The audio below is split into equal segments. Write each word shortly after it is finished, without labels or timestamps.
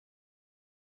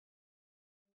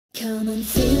Come and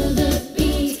feel the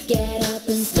beat, get up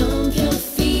and stomp your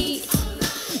feet.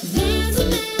 There's a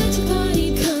magic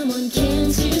party, come on,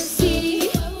 can't you see?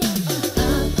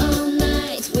 Up all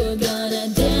night, we're gonna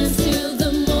dance till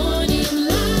the morning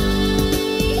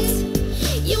light.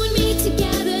 You and me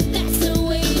together, that's the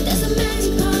way. There's a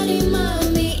magic party,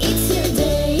 mommy, it's your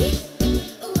day.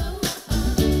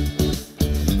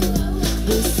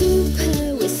 We're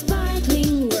super, we're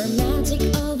sparkling, we're magic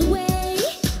all the way.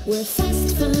 We're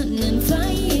fast, fun and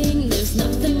flying, there's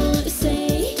nothing more to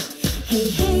say. Hey,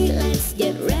 hey, let's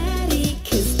get ready,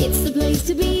 'cause it's the place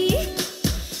to be.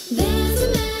 There's a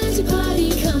magic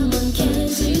party, come on,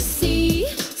 can't you see?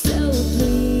 So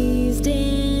please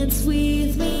dance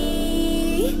with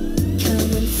me.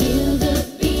 Come and feel the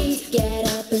beat, get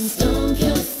up and stomp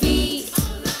your feet.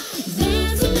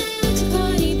 There's a magic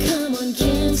party, come on,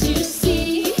 can't you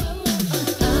see?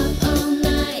 Up all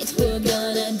night, we're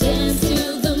gonna dance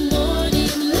till the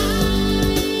morning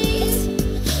light.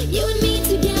 You and me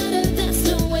together, that's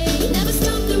the way. Never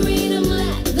stop the rhythm,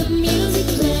 let the music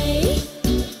play.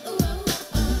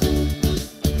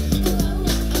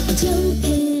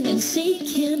 Jumping and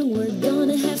shaking, we're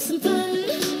gonna have some fun.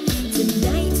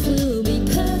 Tonight will be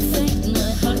perfect,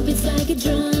 my heart beats like a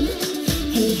drum.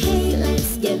 Hey, hey,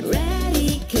 let's get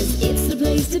ready, 'cause it's the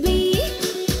place to be.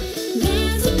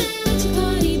 There's a magic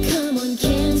party, come on,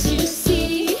 can't you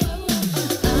see?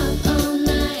 Up all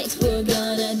night, we're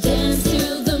gonna dance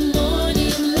till the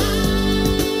morning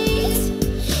light.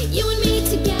 You and me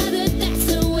together, that's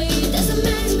the way. There's a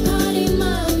magic party,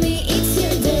 mommy, it's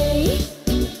your day.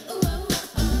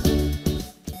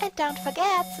 And don't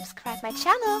forget, subscribe my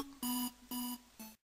channel.